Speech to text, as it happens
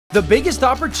The biggest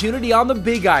opportunity on the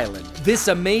Big Island. This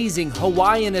amazing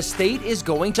Hawaiian estate is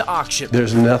going to auction.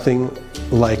 There's nothing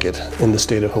like it in the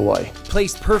state of Hawaii.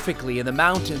 Placed perfectly in the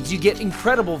mountains, you get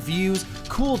incredible views,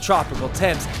 cool tropical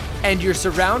temps, and you're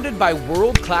surrounded by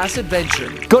world-class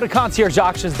adventure. Go to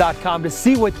conciergeauctions.com to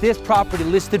see what this property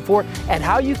listed for and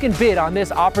how you can bid on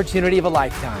this opportunity of a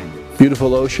lifetime.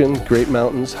 Beautiful ocean, great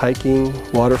mountains, hiking,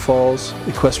 waterfalls,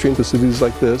 equestrian facilities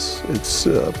like this. It's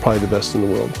probably the best in the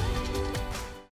world.